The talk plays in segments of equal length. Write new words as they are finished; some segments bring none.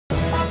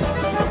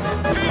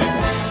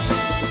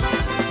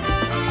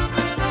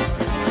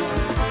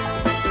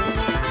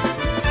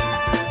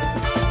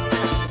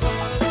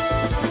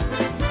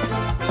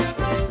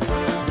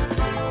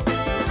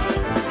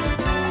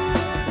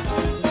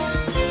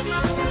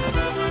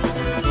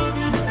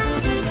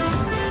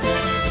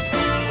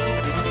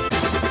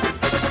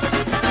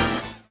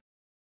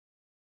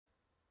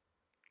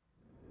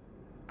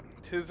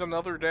'Tis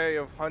another day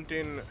of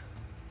hunting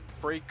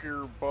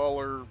breaker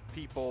baller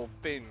people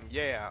thing,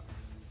 yeah.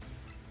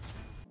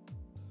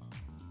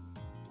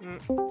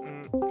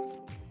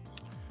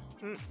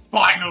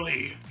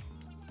 Finally!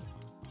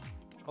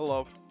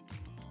 Hello.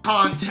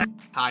 Content.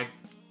 Hi.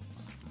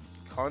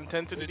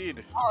 Content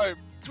indeed. I'm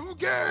too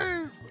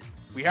game!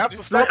 We have to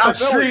start A the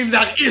stream village.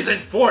 that isn't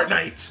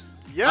Fortnite!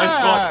 Yeah! I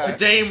thought the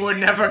day would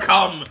never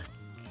come!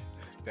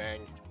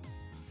 Dang.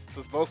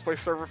 Does most my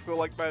server feel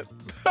like that?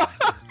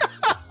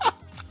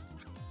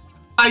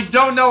 I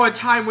don't know a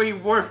time where you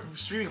were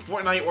streaming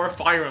Fortnite or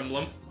Fire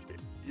Emblem.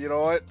 You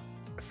know what?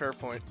 Fair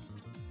point.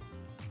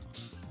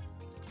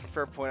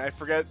 Fair point.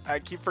 I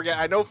keep forgetting.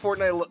 I know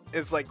Fortnite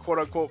is like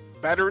quote-unquote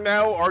better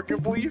now,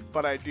 arguably,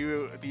 but I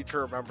do need to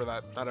remember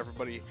that not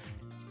everybody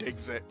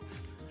digs it.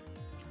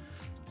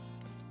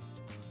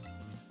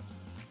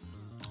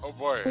 Oh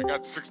boy, I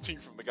got 16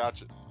 from the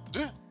gotcha.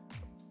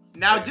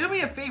 Now, do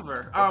me a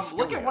favor. Let's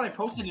Look do at it. what I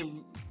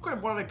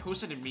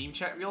posted in meme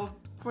chat real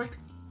quick.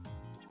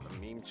 The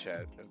meme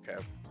chat, okay.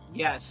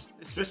 Yes,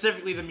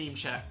 specifically the meme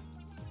chat.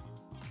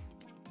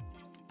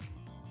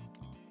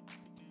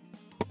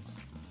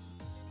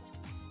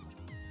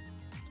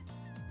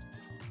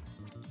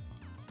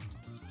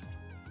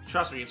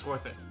 Trust me, it's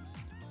worth it.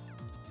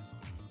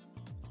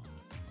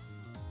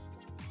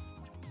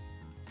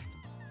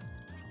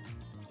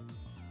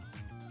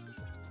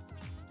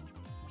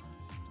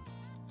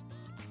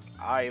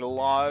 I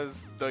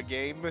lost the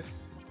game.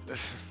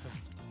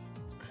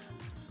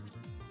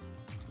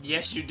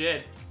 Yes, you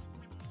did.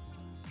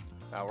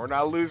 Now, we're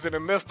not losing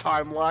in this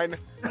timeline. In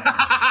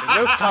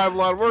this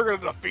timeline, we're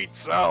gonna defeat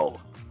Cell.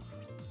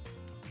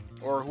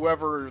 Or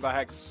whoever the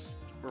heck's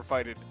we're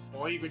fighting.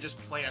 Or you could just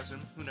play as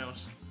him. Who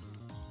knows?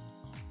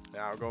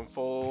 Now, we're going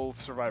full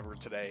Survivor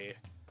today.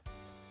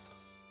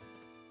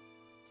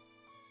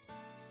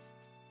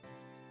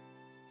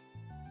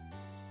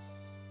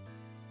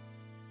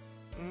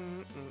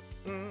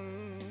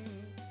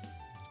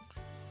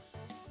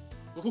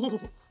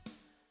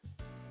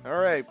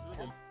 Alright.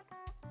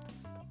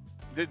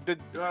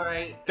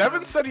 Alright.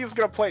 Devin said he was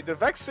gonna play. Did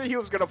Vex say he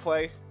was gonna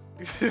play?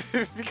 Because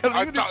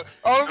I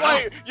was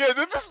like, yeah,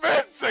 did this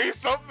man say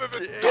something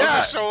that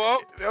doesn't show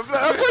up? That's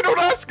why I don't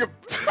ask him.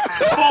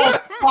 Oh,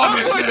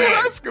 That's why I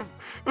don't ask him.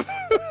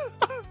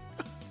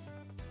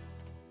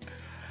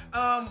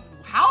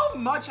 How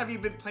much have you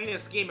been playing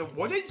this game, and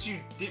what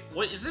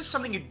is this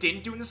something you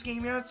didn't do in this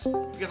game yet?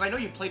 Because I know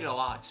you played it a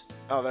lot.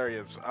 Oh, there he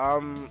is.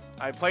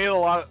 I play it a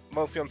lot,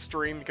 mostly on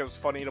stream because it's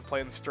funny to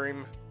play on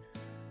stream.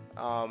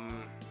 I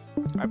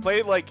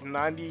play like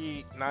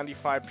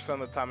 95% of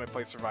the time I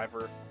play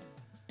Survivor.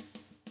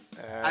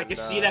 And, I can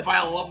see that by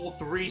a level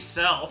 3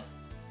 Cell.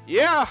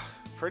 Yeah,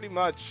 pretty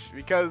much.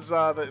 Because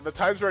the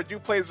times where I do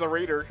play as a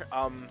raider,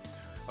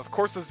 of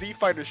course the Z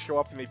fighters show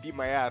up and they beat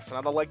my ass, and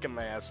I don't like getting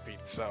my ass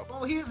beat. So.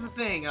 Well, here's the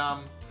thing.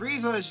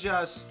 Frieza is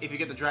just, if you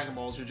get the Dragon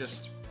Balls, you're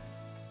just,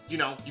 you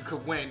know, you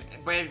could win.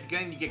 But if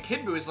again you get Kid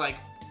Buu, it's like,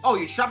 oh,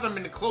 you trap them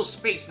in a closed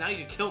space. Now you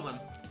can kill them.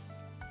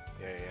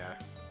 Yeah.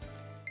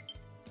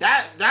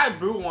 That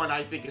Buu one,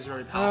 I think, is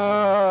very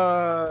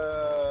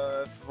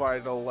powerful. This is why I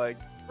don't like.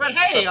 But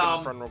hey,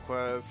 friend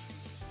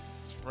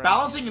requests.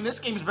 balancing in this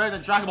game is better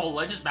than Dragon Ball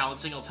Legends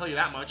balancing. I'll tell you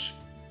that much.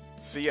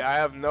 See, I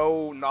have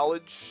no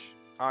knowledge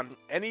on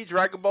any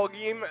Dragon Ball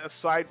game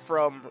aside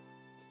from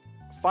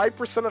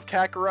 5% of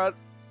Kakarot,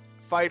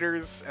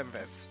 fighters, and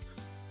this.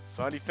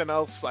 So anything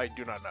else, I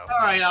do not know.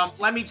 Alright,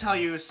 let me tell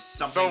you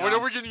something. So when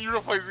are we getting you to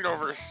play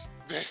Xenoverse?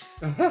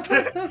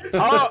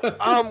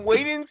 I'm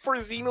waiting for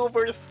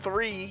Xenoverse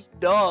 3,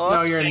 duh.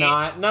 No, you're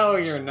not. No,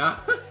 you're not.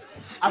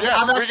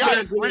 Yeah, we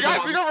got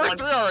Xenoverse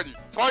 3 already.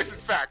 Twice, in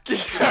fact.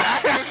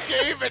 Half this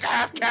game and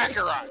half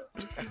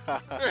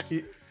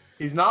Kakarot.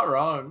 He's not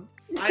wrong.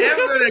 I am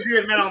going to agree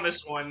with Matt on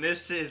this one.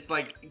 This is,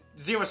 like,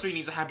 Xenoverse 3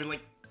 needs to happen,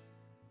 like...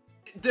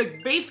 The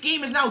base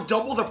game is now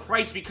double the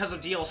price because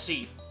of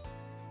DLC.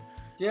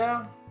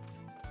 Yeah.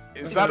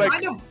 Is that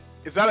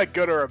a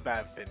good or a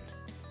bad thing?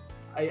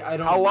 I don't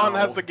know. How long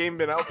has the game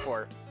been out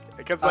for?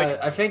 Because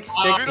like I think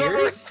 6 years.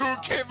 Xenoverse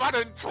 2 came out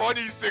in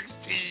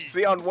 2016.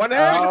 See, on one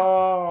hand,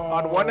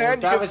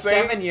 you that could was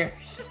say 7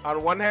 years.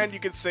 on one hand you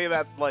could say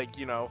that, like,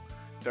 you know,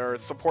 they're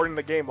supporting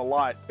the game a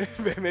lot,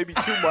 maybe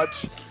too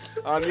much.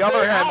 On the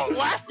other hand,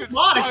 outlasted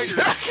What?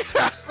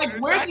 fighters. Like,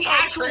 where's the That's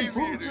how actual crazy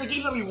improvements it in the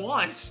game that we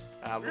want?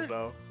 I don't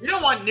know. We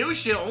don't want new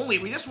shit only,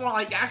 we just want,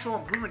 like, actual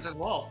improvements as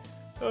well.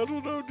 I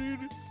don't know, dude.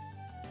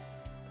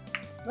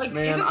 Like,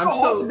 Man, is it so I'm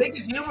hard so- to make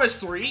a Xenoverse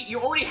 3?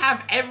 You already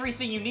have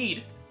everything you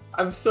need.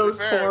 I'm so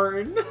Fair.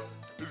 torn.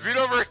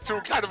 Xenoverse 2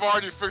 kind of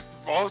already fixed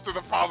most of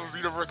the problems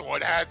Xenoverse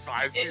 1 had, so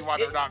I see why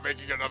they're not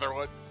making another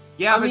one.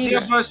 Yeah, I but mean-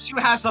 Xenoverse 2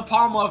 has the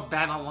problem of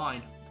ban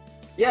online.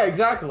 Yeah,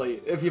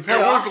 exactly. If you It play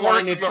was worse offline,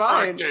 than it's the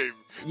fine. first game.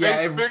 Yeah,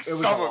 They it fixed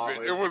was some a of lot it.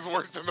 worse. It was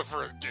worse than the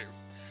first game.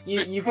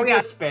 You could yeah.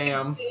 just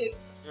spam.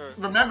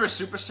 Remember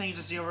Super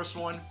Saiyans in Xenoverse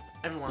 1?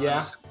 Everyone Yeah.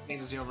 remembers Super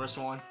Saiyans in Xenoverse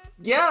 1.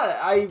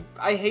 Yeah,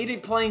 I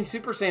hated playing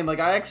Super Saiyan. Like,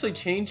 I actually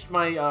changed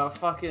my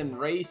fucking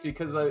race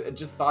because I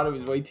just thought it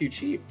was way too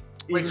cheap.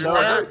 Which Even though-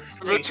 Where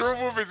the race? true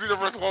move in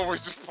Universe 1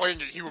 was just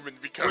playing a human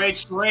because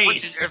Which freaking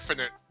race?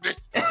 infinite.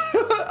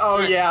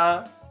 Oh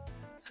yeah.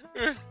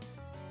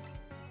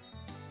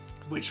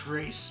 Which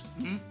race?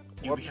 Hmm?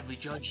 You'll be heavily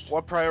judged.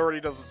 What priority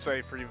does it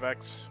say for you,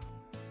 Vex?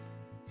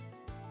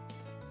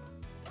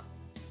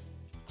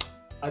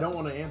 I don't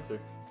want to answer.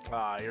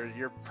 Ah,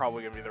 you're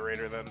probably gonna be the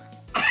raider then.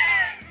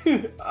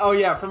 Oh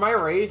yeah, for my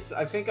race,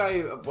 I think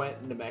I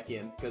went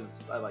Namekian because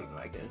I like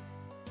Namekian.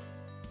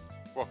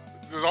 Well,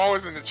 there's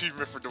always an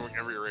achievement for doing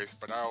every race,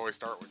 but I always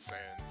start with sand,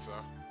 so.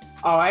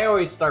 Oh, I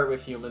always start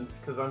with humans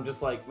because I'm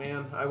just like,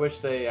 man, I wish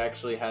they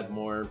actually had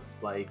more,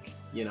 like,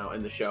 you know,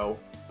 in the show.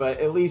 But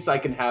at least I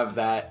can have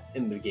that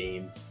in the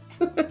games.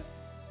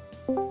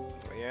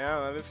 Yeah,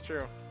 that is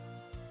true.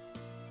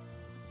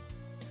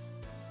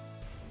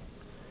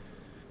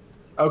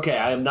 Okay,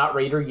 I am not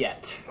Raider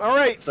yet. All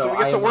right, so we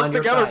I get to am work on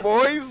your together, side.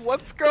 boys.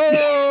 Let's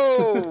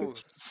go.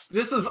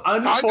 This is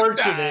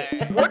unfortunate.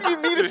 What do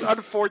you mean it's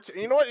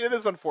unfortunate? You know what? It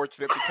is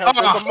unfortunate because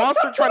there's a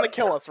monster trying to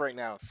kill us right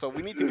now, so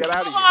we need to get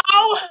out of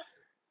here.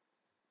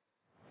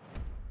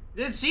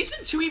 Did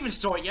season 2 even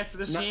start yet for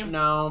this game?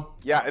 No.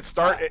 Yeah, it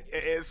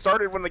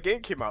started when the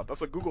game came out.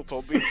 That's what Google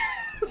told me.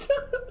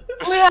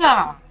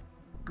 Yeah.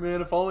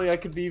 Man, if only I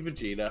could be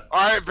Vegeta.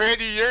 Alright,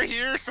 Bandy, you're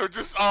here, so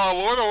just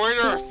lure the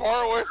waiter as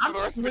far away from the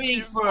rest of the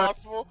keys as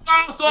possible.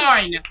 Oh,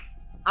 fine.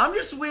 I'm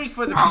just waiting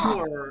for the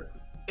cooler.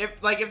 If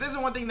there's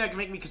one thing that can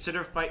make me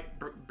consider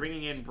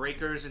bringing in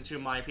breakers into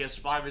my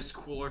PS5 is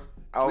cooler.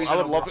 I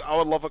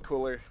would love a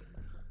cooler.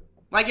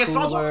 Like it's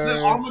also the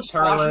Cooler, armor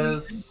explosion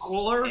Turles,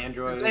 cooler,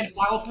 Androids. then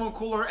Final Form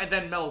cooler, and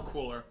then Metal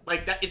cooler.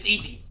 Like that, it's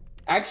easy.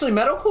 Actually,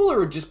 Metal Cooler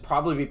would just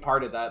probably be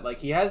part of that. Like,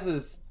 he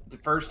has the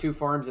first two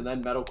forms, and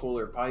then Metal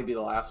Cooler would probably be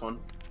the last one.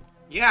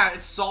 Yeah,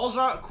 it's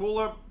Salza,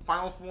 cooler,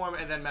 Final Form,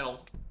 and then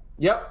Metal.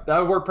 Yep, that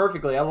would work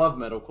perfectly. I love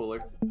Metal Cooler.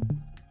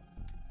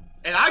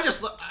 And I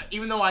just,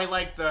 even though I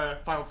like the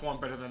Final Form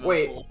better than Metal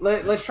Wait,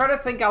 Cooler. let's try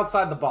to think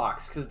outside the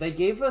box, because they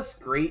gave us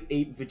Great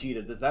Ape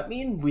Vegeta. Does that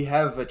mean we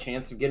have a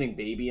chance of getting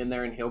Baby in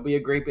there and he'll be a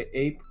Great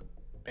Ape?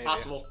 Maybe.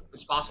 Possible.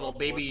 It's possible.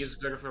 Baby is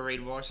good for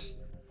Raid Wars.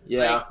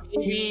 Yeah.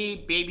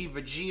 Like, Baby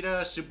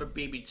Vegeta, Super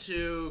Baby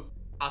 2,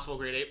 possible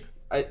Great Ape.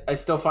 I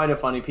still find it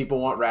funny people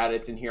want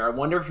Raditz in here. I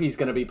wonder if he's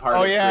going to be part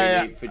of Great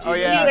Ape Vegeta. Oh,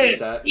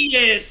 yeah. He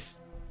is!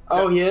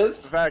 Oh, he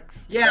is?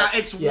 Vex. Yeah,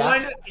 it's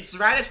Yeah. it's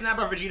Raditz,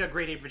 Nappa, Vegeta,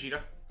 Great Ape Vegeta.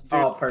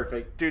 Oh,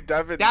 perfect. Dude,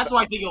 Devin. That's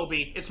what I think it'll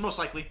be. It's most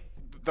likely.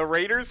 The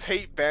Raiders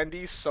hate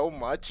Bandy so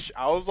much.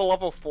 I was a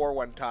level 4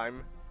 one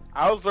time.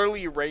 I was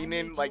literally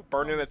raining, like,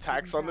 burning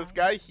attacks on this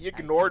guy. He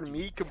ignored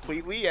me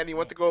completely, and he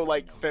went to go,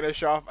 like,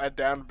 finish off a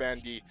downed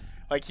Bandy.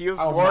 Like, he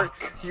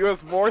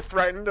was more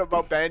threatened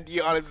about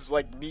Bandy on his,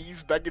 like,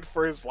 knees begging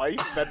for his life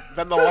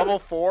than the level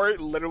 4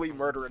 literally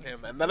murdering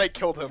him. And then I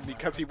killed him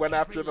because he went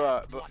after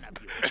the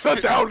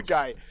downed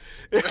guy.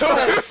 It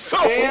was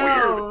so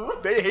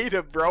weird. They hate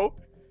him, bro.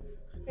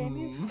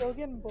 Bandy's still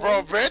getting bullied.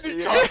 Bro,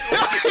 Bandy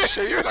constantly gets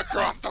chased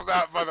across the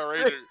map by the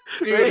Raiders.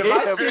 Dude, if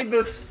I see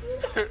this...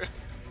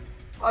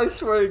 I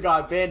swear to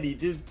God, Bandy,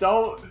 just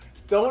don't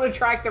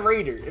attract the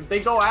Raider. If they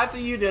go after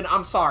you, then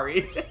I'm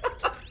sorry.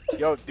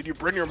 Yo, did you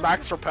bring your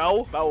max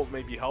repel? That will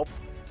maybe help.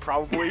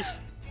 Probably.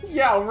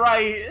 Yeah,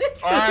 right.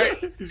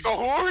 Alright, so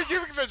who are we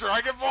giving the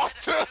Dragon Balls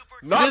to?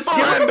 Not Just the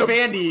give him randoms.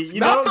 Bandy. You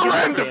Not know, the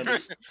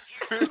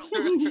give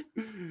him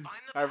randoms.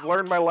 I've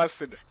learned my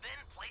lesson.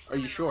 Are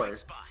you sure?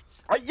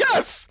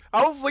 Yes!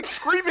 I was like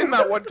screaming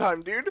that one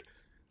time, dude.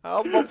 I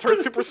was about to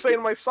turn Super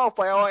Saiyan myself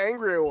by how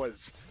angry I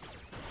was.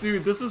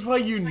 Dude, this is why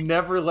you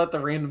never let the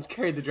randoms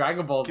carry the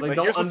Dragon Balls. They But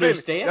don't here's the thing.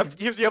 understand.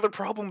 Here's the other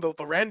problem though,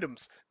 the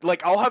randoms.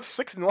 Like, I'll have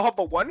 6 and they'll have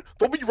the 1.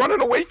 They'll be running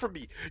away from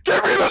me.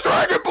 Give me the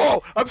Dragon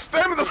Ball! I'm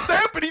spamming the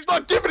stamp and he's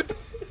not giving it to...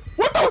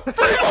 What the?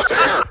 Frieza's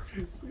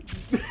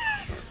here!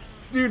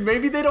 Dude,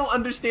 maybe they don't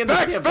understand the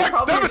Vex, camp. They Vex,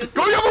 probably Devin, just-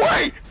 go the other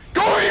way!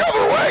 Go the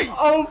other way!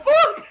 Oh,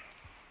 fuck!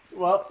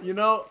 Well, you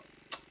know...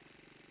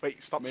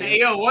 Wait, stop Hey,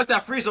 yo, what's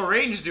that Frieza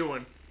range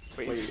doing?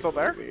 Wait, is he still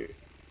there? Wait.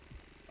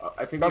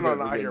 I think No, we no, did,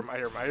 no, we I did. hear him, I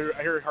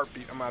hear a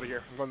heartbeat. I'm out of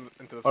here. I'm going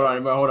into the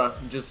Hold on.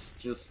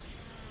 Just...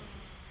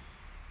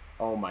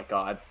 Oh my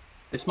God.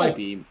 This might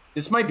be me.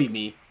 This might be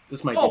me.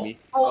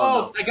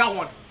 Oh, I got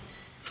one.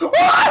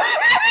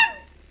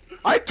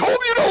 I told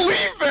you to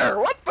leave there!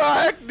 What the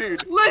heck,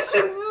 dude?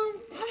 Listen!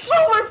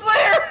 Solar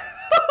flare!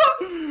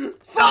 Die!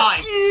 Fuck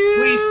you!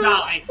 Please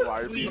die! Wow,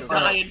 you're Please being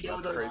die nuts. and go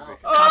That's to- crazy.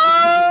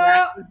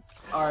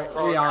 Alright,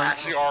 Bro, we they're are.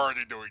 actually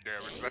already doing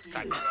damage. That's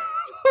kind of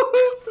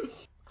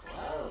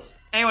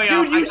Anyway,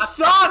 Dude, you I got,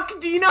 suck!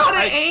 Do you know how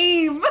to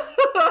aim?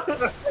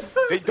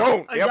 They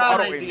don't. I They have got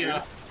auto an aim, dude.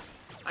 idea.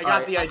 I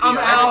got the idea. I'm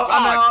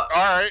out.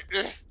 Alright.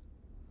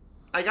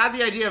 I got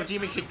the idea of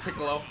Demon King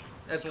Piccolo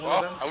as one of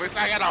Well, them. at least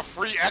I got a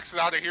free exit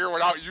out of here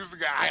without using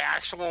the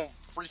actual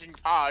freaking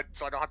pod,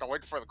 so I don't have to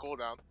wait for the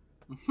cooldown.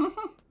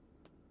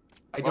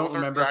 I don't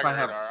remember if I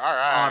have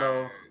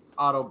Alright.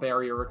 auto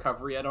barrier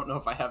recovery. I don't know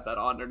if I have that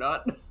on or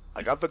not.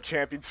 I got the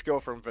champion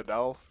skill from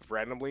Videl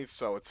randomly,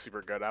 so it's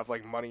super good. I have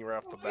like money right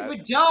off the bat.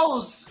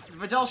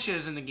 Vidal shit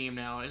is in the game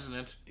now, isn't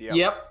it?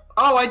 Yep.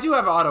 Oh, I do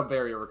have auto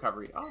barrier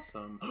recovery.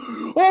 Awesome.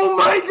 Oh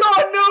my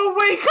god, no,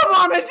 wait, come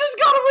on, I just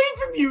got away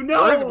from you,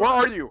 no! Where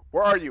are you?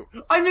 Where are you?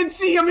 I'm in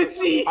C, I'm in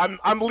C!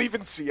 I'm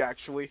leaving C,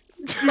 actually.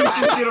 Dude,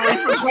 just get away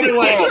from C.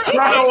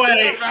 Run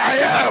away!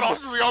 I am!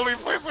 This is the only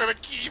place where the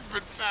key's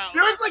been found.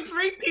 There was like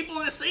 3 people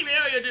in the same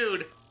area,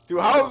 dude! Dude,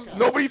 how's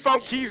nobody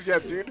found keys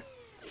yet, dude?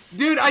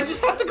 Dude, I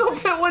just have to go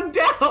get one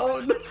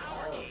down!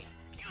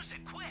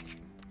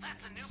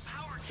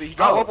 See, he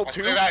got level I'll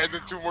 2. say that, and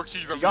then 2 more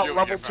keys. He got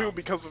level 2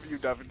 because of you,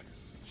 Devin.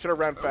 Should have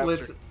ran faster.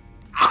 Listen.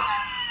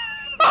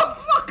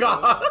 Fuck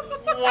off!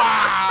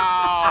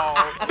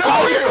 Wow!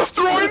 No, he's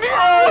destroying the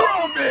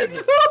Roman!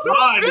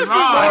 This is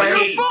all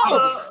your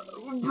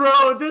fault!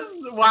 Bro, this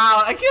is...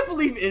 Wow, I can't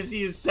believe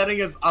Izzy is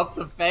setting us up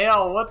to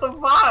fail. What the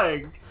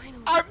fuck?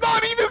 I'm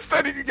not even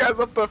setting you guys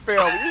up to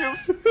fail.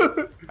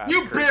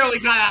 You barely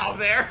got out of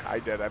there. I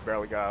did. I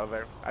barely got out of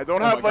there. I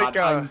don't have like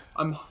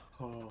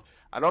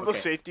I don't have the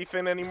safety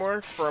fin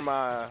anymore from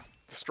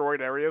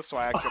destroyed areas, so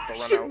I actually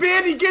have to run out.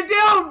 Bandy, get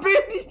down!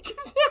 Bandy, get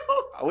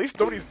down! At least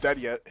nobody's dead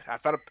yet. I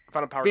found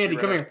a power. Bandy,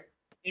 come here.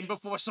 And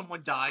before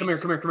someone dies. Come here.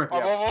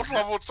 I'm almost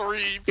level 3.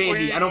 Bandy,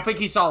 please. I don't think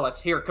he saw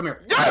us. Here, come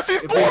here. Yes,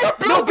 he's blowing up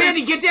buildings! No,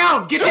 Bandy, get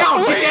down! Get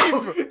down!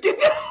 Get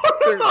down!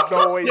 There's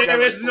no way. There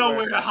is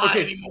nowhere to hide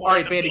anymore.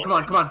 Alright, Bandy, come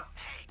on.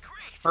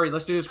 Hurry,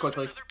 let's do this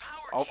quickly.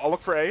 I'll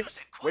look for A.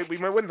 Wait, we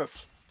might win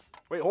this.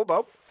 Wait, hold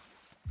up.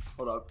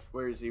 Hold up.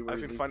 Where is he? I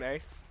seen find A.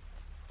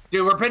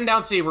 Dude, we're pinning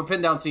down C.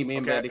 Me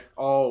and Bandy.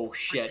 Oh,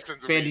 shit.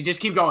 Bandy,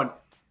 just keep going.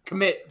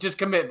 Commit. Just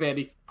commit,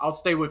 Bandy. I'll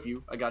stay with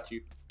you. I got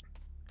you.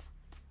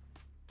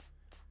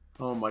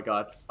 Oh, my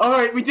God.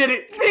 Alright, we did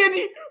it.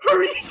 Bandy,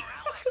 hurry.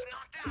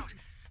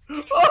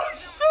 Oh,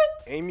 shit.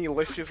 Amy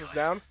Licious is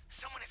down.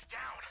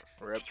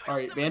 Rip.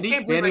 Alright, Bandy,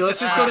 let's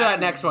just go to that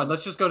next one.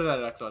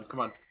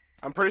 Come on.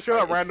 I'm pretty sure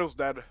that Rando's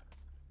dead.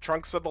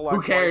 Trunks said the last.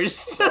 Who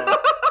cares? Twice, so...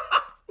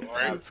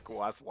 That's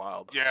cool. That's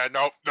wild. Yeah,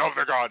 nope,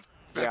 they're gone.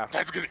 Yeah.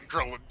 That's getting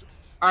grilled.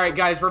 Alright,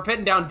 guys, we're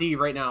pitting down D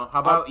right now. How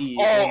about E?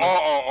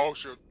 Oh,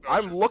 shoot.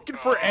 I'm looking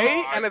for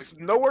A, and it's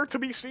nowhere to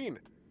be seen.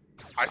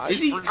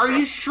 Are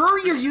you sure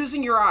you're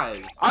using your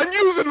eyes? I'm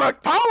using the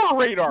power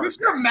radar. Use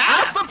your map.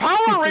 That's the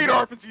power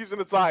radar if it's using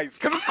its eyes,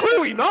 because it's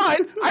clearly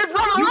not. I've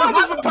run around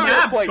this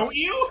entire place. Don't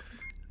you?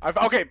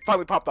 Okay,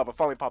 finally popped up.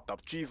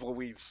 Jeez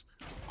Louise.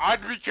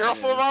 I'd be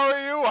careful about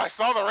you. I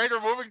saw the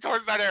radar moving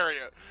towards that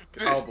area.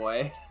 Oh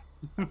boy.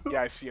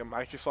 Yeah, I see him.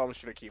 I just saw him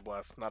shoot a key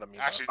blast, not a me.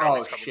 Actually, no, no,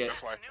 he's coming shit.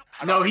 this way.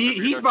 No,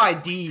 he's by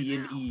D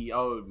and E.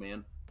 Oh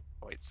man.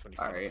 Wait,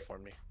 somebody before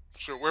me.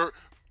 Sure,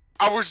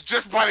 I was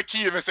just by the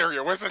key in this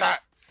area. Where's it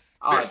at?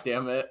 Oh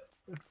damn it.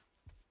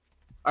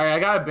 Alright, I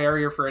got a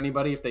barrier for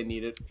anybody if they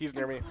need it. He's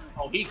near me.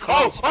 Oh, he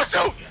close. Oh,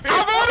 shoot!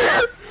 I'm out of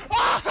here!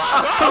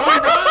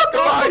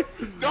 Goodbye!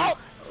 No!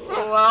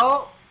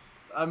 Well,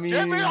 I mean...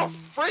 Get me the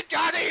freak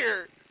out of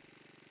here!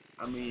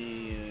 I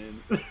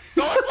mean...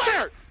 So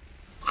where?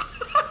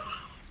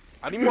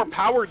 I need more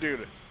power,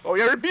 dude. Oh,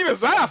 yeah, you beat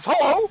his ass.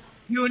 Hello?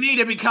 You need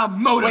to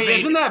become motivated. Wait,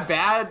 isn't that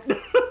bad?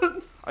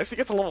 I just need to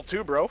get to level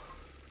 2, bro.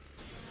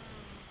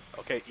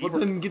 Okay, Well,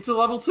 then get to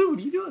level 2. What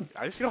are you doing?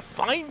 I just need to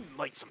find,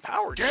 like, some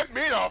power. Get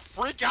me the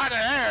freak out of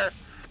here!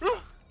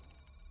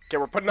 Okay,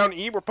 we're putting down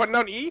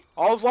E.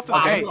 All that's left is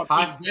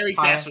A. Very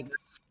fast with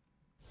this.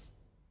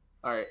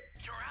 Alright.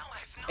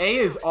 A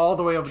is all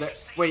the way over there.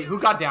 Wait, who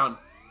got down?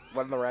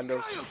 One of the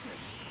randos.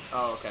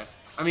 Oh, okay.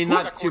 I mean,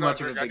 not too much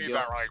of a big I need deal.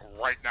 that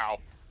right now.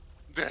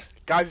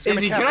 Guys,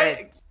 Izzy,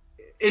 I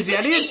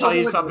need to tell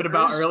you something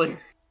about earlier?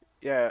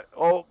 Yeah.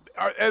 Oh,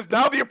 is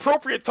now the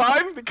appropriate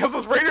time? Because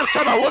this Raider's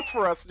trying to look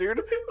for us,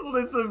 dude.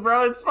 Listen,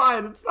 bro, it's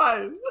fine.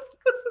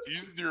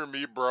 He's near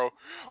me, bro.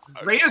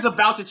 Raider's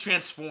about to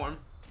transform.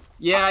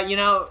 Yeah, you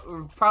know,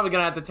 we're probably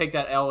gonna have to take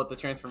that L with the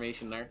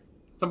transformation there.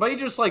 Somebody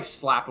just, like,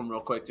 slap him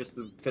real quick just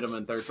to fit him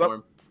in third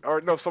form.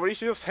 Or, no, somebody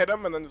should just hit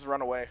him and then just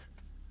run away.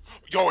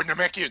 Yo,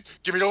 Namekian,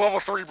 give me the level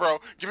 3, bro.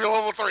 Give me the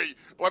level 3.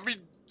 Let me...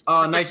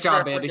 Oh, nice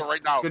job, Andy.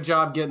 Right now. Good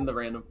job getting the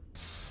random.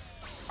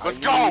 Let's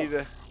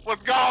go!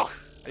 Let's go!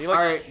 Like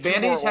Alright,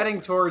 Bandy's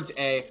heading towards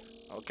A.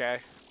 Okay.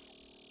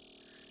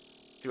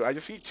 Dude, I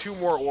just need 2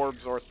 more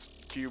orbs or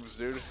cubes,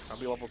 dude. I'll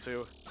be level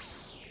 2.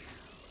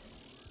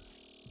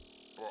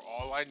 Bro,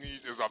 all I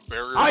need is a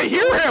barrier. I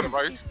hear him!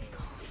 Device,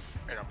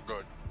 and I'm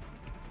good.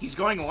 He's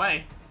going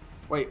away.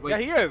 Wait. Yeah,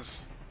 he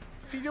is.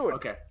 What's he doing?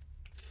 Okay.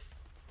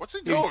 What's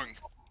he doing?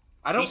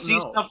 I don't know. He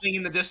sees something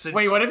in the distance.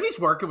 Wait, what if he's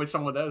working with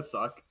someone that does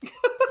suck?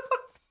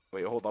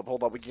 Wait, hold up.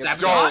 We can't.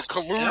 Sabotage?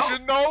 Yo,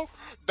 collusion though?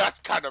 That's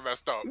kind of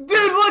messed up. Dude,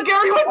 look,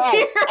 everyone's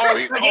here! Oh,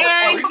 he's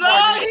He's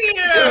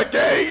here!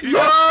 Gay! He's in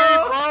C,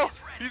 bro!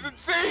 He's in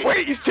C!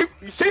 Wait,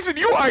 he's chasing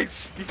you,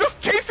 Ice! He's just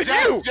chasing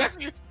you! Yes,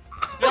 yeah,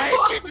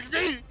 he's chasing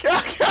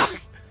me!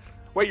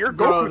 Wait, you're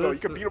Bro, Goku, though. You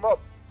can beat him up.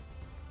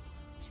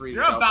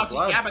 You're about to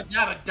yabba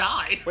dabba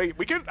die. Wait,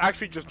 we can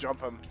actually just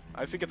jump him.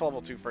 I think it's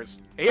level 2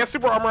 first. Hey, he has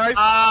super armor, Ice.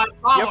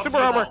 He has super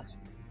armor.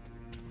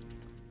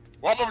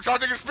 Well, I'm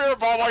charging a spirit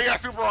ball while he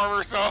has super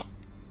armor, so...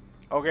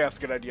 Okay, that's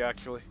a good idea,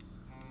 actually.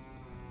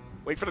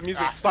 Wait for the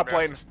music to stop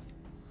playing.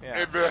 Yeah.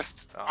 It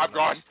missed. Oh, I'm no.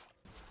 gone.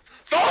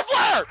 Solar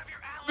flare!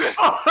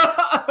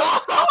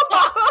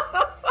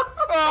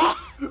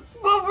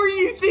 What were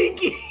you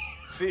thinking?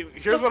 See,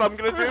 here's what I'm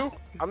gonna do.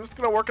 I'm just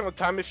gonna work on the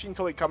time machine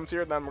until he comes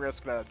here, and then we're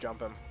just gonna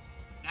jump him.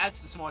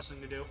 That's the smartest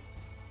thing to do.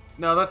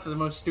 No, that's the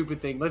most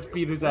stupid thing. Let's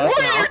beat his ass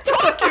What now. are you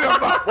talking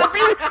about?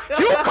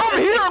 He'll come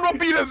here and we'll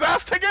beat his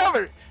ass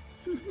together.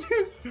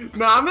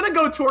 No, I'm gonna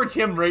go towards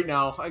him right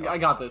now. I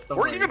got this. Don't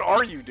Where worry. even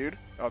are you, dude?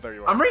 Oh, there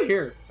you are. I'm right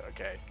here.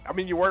 Okay. I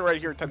mean, you weren't right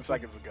here 10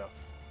 seconds ago.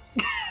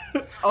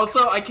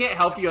 Also, I can't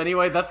help you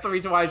anyway. That's the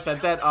reason why I said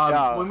that.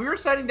 Yeah. When we were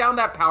setting down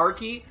that power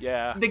key,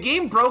 Yeah. the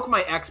game broke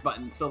my X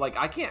button, so like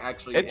I can't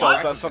actually. It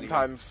does that access it anymore.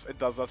 sometimes. It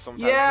does that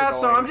sometimes. Yeah, It's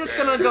so annoying. I'm just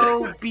gonna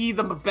go be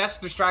the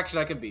best distraction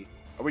I can be.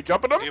 Are we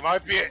jumping him? He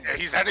might be.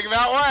 He's heading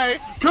that way.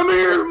 Come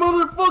here,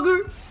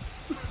 motherfucker!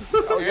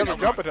 Oh, we gotta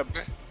jump at him.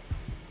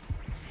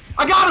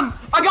 I got him!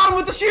 I got him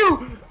with the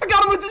shoe! I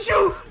got him with the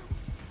shoe!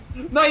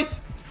 Nice!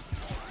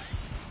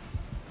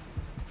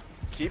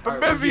 Keep him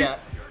Alright, where's busy. he at?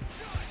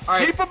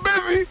 Alright. Keep him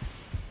busy.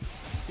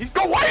 He's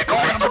going. Why are you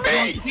going for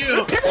me?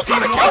 You. People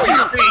trying to He kill wants you.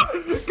 your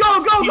face.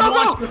 Go, go, He go,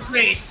 wants go! your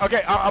face.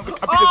 Okay, I'll beat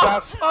his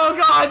ass. Oh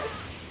god!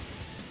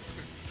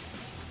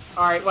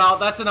 Alright, well,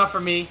 that's enough for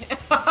me.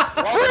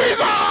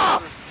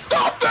 Frieza!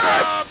 Stop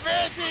this!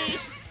 Mandy!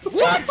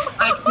 What?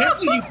 I can't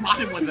believe you got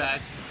him with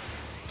that.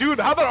 Dude,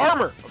 how about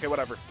armor? Okay,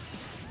 whatever.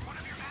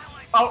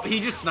 Oh, he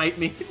just sniped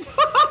me.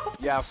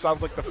 Yeah,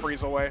 sounds like the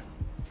Frieza way.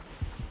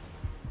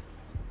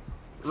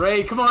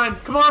 Ray, come on,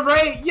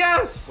 Ray,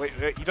 yes! Wait,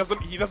 he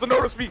doesn't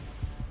notice me.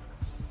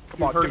 Come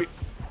Dude, on, hurry. give me.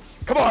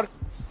 Come on.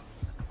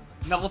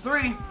 Level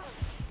 3.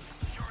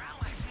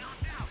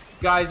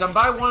 Guys, I'm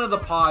by one of the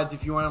pods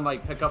if you want to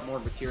like pick up more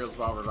materials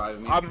while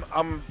reviving me.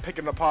 I'm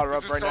picking the pot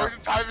up Just right now. starting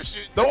the time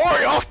machine. Don't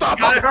worry, I'll stop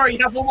Gotta him. hurry,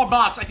 you have one more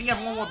box. I think you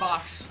have one more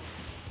box.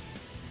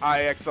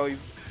 I actually.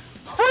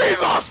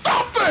 Frieza,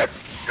 stop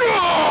this!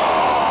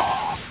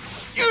 Yeah!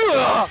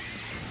 Yeah!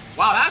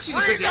 Wow, that's actually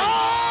the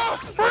Frieza!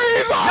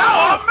 Frieza!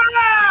 Oh,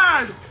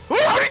 man!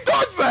 Wait, how did he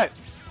dodge that?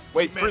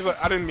 Wait, Frieza,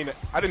 I didn't mean it.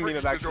 I didn't mean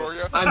it actually.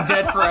 Midoriya. I'm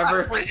dead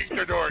forever. Freaking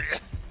Midoriya.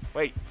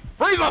 Wait,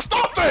 Frieza,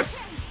 stop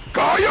this!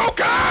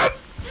 Kaioken!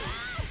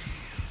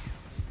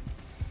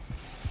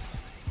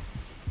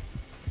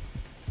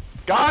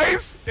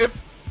 Guys,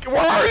 where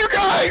are you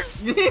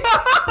guys? Where are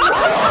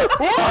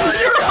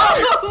you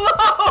guys?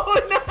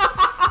 Alone!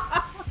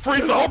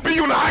 Frieza, I'll beat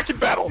you in a hacking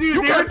battle. Dude,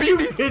 you they're can't beat too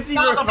me. busy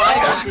Not the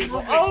reviving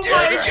ball. people. Oh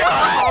my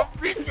god! I'll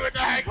beat you in the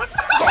heck.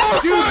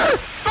 Dude,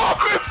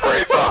 stop this,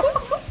 Frieza!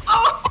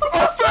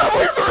 Our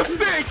families are at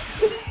stake.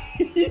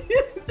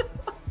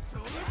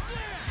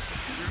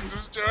 He's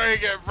destroying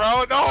it,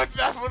 bro. No one's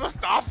able to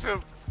stop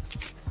him.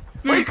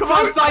 Dude, Wait, come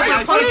on, wait, Cyber,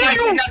 wait, punch wait, him!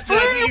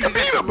 you can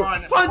beat him.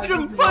 Punch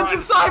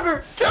him,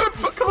 Cyber! Get him!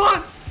 Come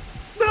on!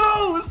 No,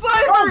 Oh,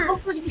 Cyber! go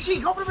for the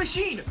machine, go for the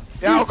machine!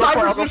 Yeah, I'll go for it,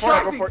 I'll Cyber's go for it,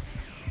 I'll go distracting. for it.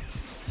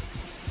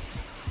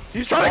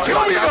 He's trying to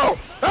kill me though!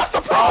 That's the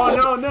Oh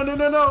problem!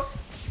 no!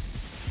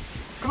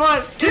 Come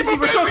on, Keep Izzy, him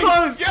we're so busy!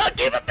 close! Yeah,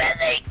 keep him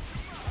busy!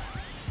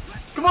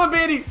 Come on,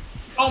 Bandy!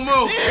 Oh,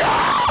 move!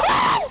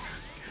 Yeah!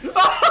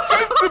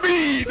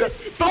 Centipede!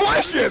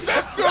 Delicious!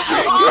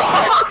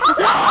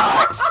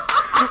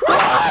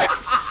 What?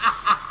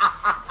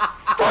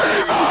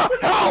 Frieza!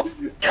 Help!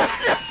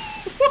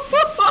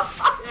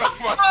 Oh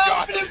my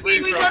god.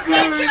 Completely He's got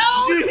right. that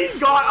down! Dude, he's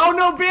gone! Oh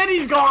no,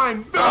 Bandy's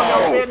gone! No!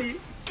 Oh, no, Bandy!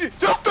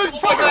 Just the Oh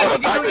fucking my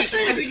with god, the I time think I think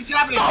machine! it's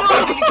happening! Stop I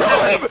him! think it's Kill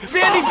happening! him!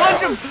 Bandy,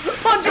 punch him!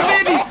 Punch him,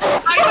 Bandy!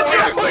 I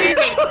can't believe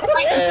it! I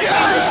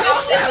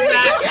can't believe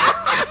that!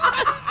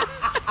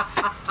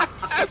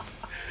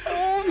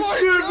 Oh my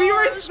Dude, god. we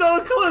were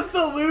so close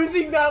to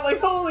losing that, like,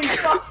 holy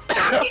fuck!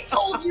 He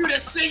told you to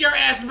sit your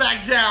ass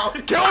back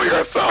down! Kill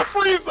yourself,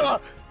 Frieza!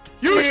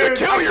 You should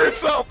Dude, kill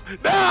yourself I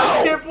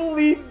now! can't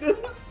believe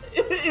this!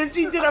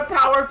 Izzy did a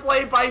power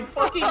play by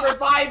fucking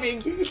reviving,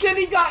 then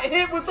he got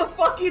hit with the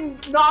fucking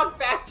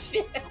knockback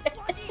shit!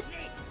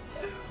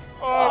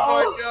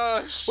 Oh my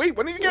gosh. Wait,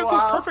 when did you get to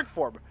his Wow. perfect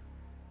form?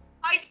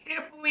 I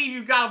can't believe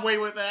you got away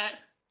with that!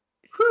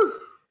 Whew.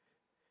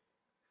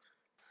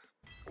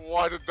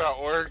 Why did that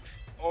work?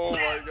 Oh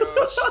my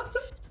gosh.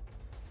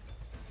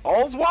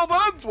 All's well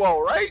that ends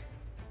well, right?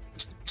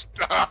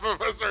 Half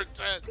of us are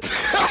dead.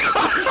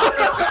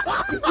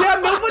 Yeah,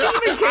 nobody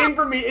even came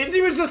for me.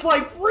 Izzy was just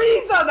like,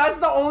 Frieza! That's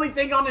the only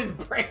thing on his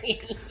brain.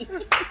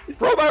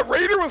 Bro, that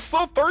Raider was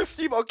so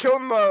thirsty about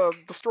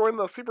destroying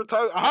the Super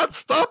Titan. I had to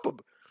stop him.